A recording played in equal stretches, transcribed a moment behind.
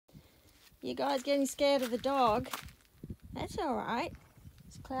You guys getting scared of the dog? That's all right.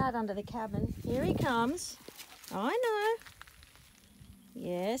 There's a cloud under the cabin. Here he comes. I know.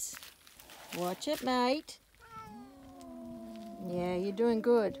 Yes. Watch it, mate. Yeah, you're doing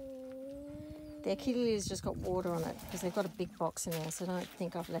good. Their kitty litter has just got water on it because they've got a big box in there, so I don't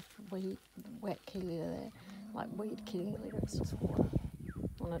think I've left wet kitty litter there. Like weed kitty litter, it's just water.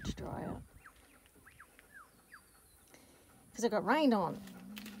 I want it to dry out. Because it got rained on.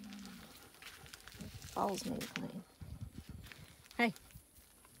 Bowls need clean. Hey.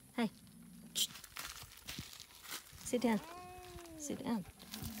 Hey. Shh. Sit down. Sit down.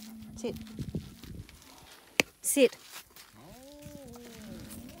 Sit. Sit.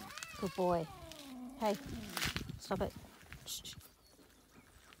 Good boy. Hey. Stop it. Shh.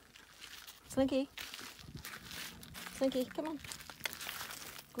 Slinky. Slinky, come on.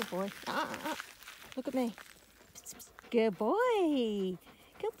 Good boy. Look at me. Good boy.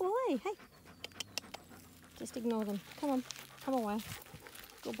 Good boy. Hey. Just ignore them. Come on. Come away.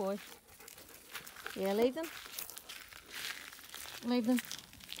 Good boy. Yeah, leave them. Leave them.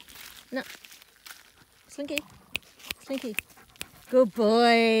 No. Slinky. Slinky. Good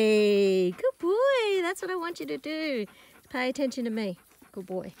boy. Good boy. That's what I want you to do. Pay attention to me. Good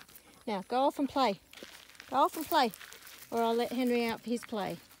boy. Now, go off and play. Go off and play. Or I'll let Henry out for his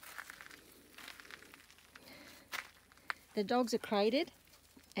play. The dogs are crated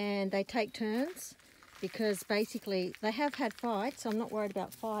and they take turns because basically they have had fights. I'm not worried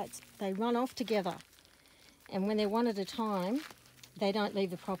about fights. They run off together. And when they're one at a time, they don't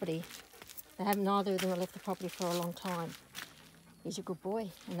leave the property. Neither of them have left the property for a long time. He's a good boy.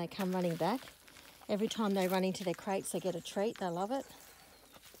 And they come running back. Every time they run into their crates, they get a treat. They love it.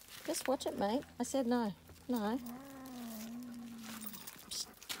 Just watch it, mate. I said no. No.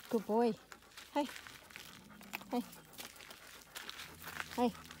 Good boy. Hey. Hey.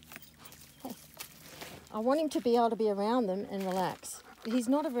 Hey. Hey. I want him to be able to be around them and relax. He's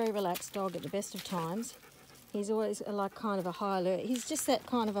not a very relaxed dog at the best of times. He's always like kind of a high alert. He's just that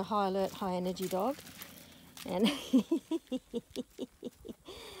kind of a high alert, high energy dog. And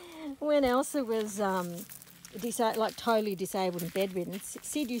when Elsa was like totally disabled and bedridden,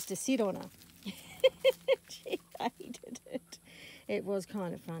 Sid used to sit on her. She hated it. It was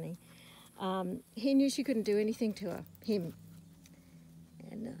kind of funny. He knew she couldn't do anything to him.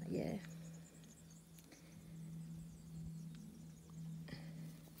 And yeah.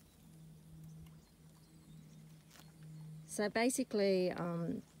 So basically,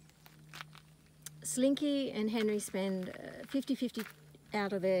 Slinky and Henry spend 50-50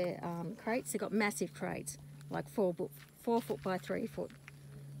 out of their crates. They've got massive crates, like 4 foot by 3 foot.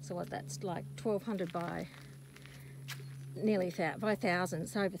 So what that's like 1,200 by nearly 1,000.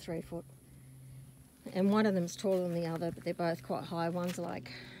 It's over 3 foot. And one of them's taller than the other, but they're both quite high. One's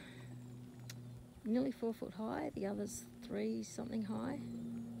like nearly 4 foot high. The other's 3 something high.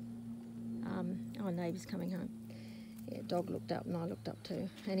 Our neighbour's coming home. Yeah, dog looked up and I looked up too.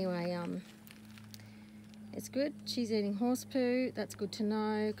 Anyway, it's good. She's eating horse poo. That's good to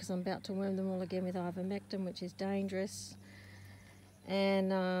know because I'm about to worm them all again with ivermectin, which is dangerous.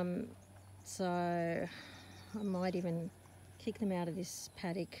 And so I might even kick them out of this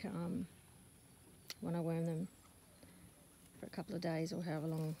paddock when I worm them for a couple of days or however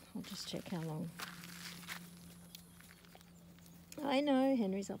long. I'll just check how long. I know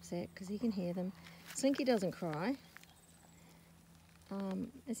Henry's upset because he can hear them. Slinky doesn't cry.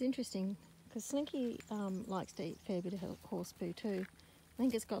 It's interesting because Slinky likes to eat a fair bit of horse poo too. I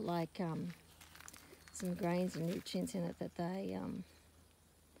think it's got like some grains and nutrients in it that they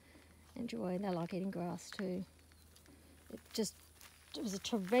enjoy. They like eating grass too. It was a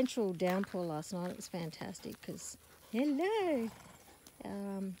torrential downpour last night. It was fantastic because, hello,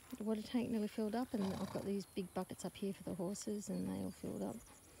 the water tank nearly filled up and I've got these big buckets up here for the horses and they all filled up.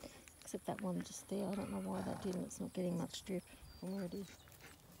 Except that one just there. I don't know why that didn't. It's not getting much drip already.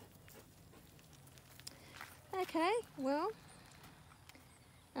 Okay, well,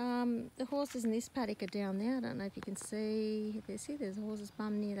 the horses in this paddock are down there. I don't know if you can see. There's a horse's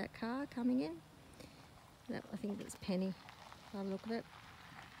bum near that car coming in. I think it's Penny, by the look of it.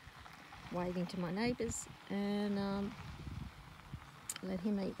 Waving to my neighbours and let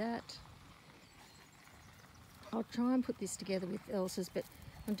him eat that. I'll try and put this together with Elsa's, but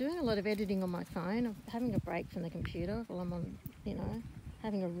I'm doing a lot of editing on my phone. I'm having a break from the computer while I'm on,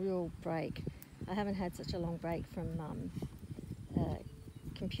 having a real break. I haven't had such a long break from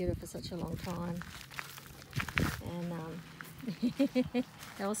computer for such a long time. And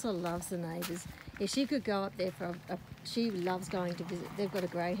Elsa loves the neighbours. If she could go up there she loves going to visit. They've got a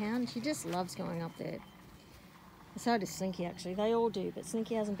greyhound. She just loves going up there. So does Slinky actually. They all do, but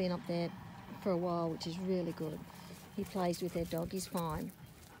Slinky hasn't been up there for a while, which is really good. He plays with their dog, he's fine.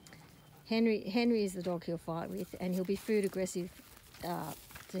 Henry is the dog he'll fight with, and he'll be food aggressive,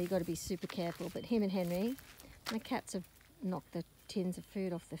 so you've got to be super careful. But him and Henry, my cats have knocked the tins of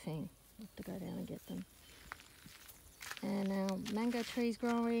food off the thing. I have to go down and get them. And our mango tree's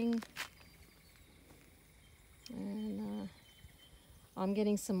growing. And I'm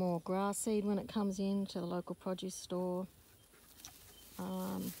getting some more grass seed when it comes in to the local produce store.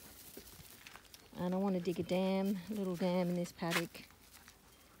 And I want to dig a little dam in this paddock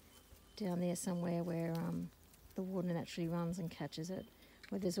down there somewhere where the water naturally runs and catches it,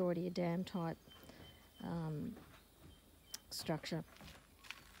 where there's already a dam type structure.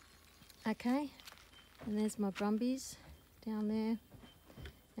 Okay, and there's my Brumbies down there,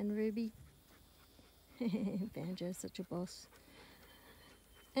 and Ruby. Banjo's such a boss.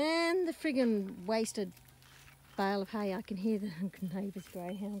 And the friggin' wasted bale of hay. I can hear the neighbour's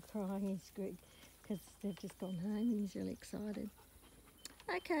greyhound crying. He's good because they've just gone home and he's really excited.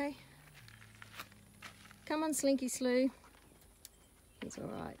 Okay. Come on, Slinky Sloo. He's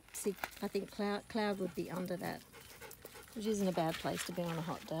alright. See, I think Cloud would be under that, which isn't a bad place to be on a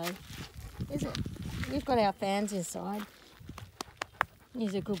hot day, is it? We've got our fans inside.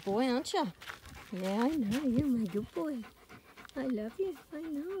 He's a good boy, aren't you? Yeah, I know. You're my good boy. I love you. I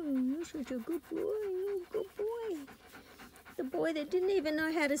know. You're such a good boy. You're a good boy. The boy that didn't even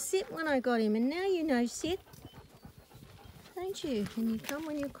know how to sit when I got him, and now you know sit. Don't you? And you come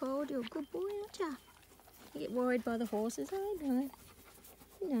when you're cold. You're a good boy, aren't you? You get worried by the horses. I know.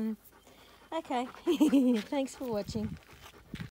 No. Okay. Thanks for watching.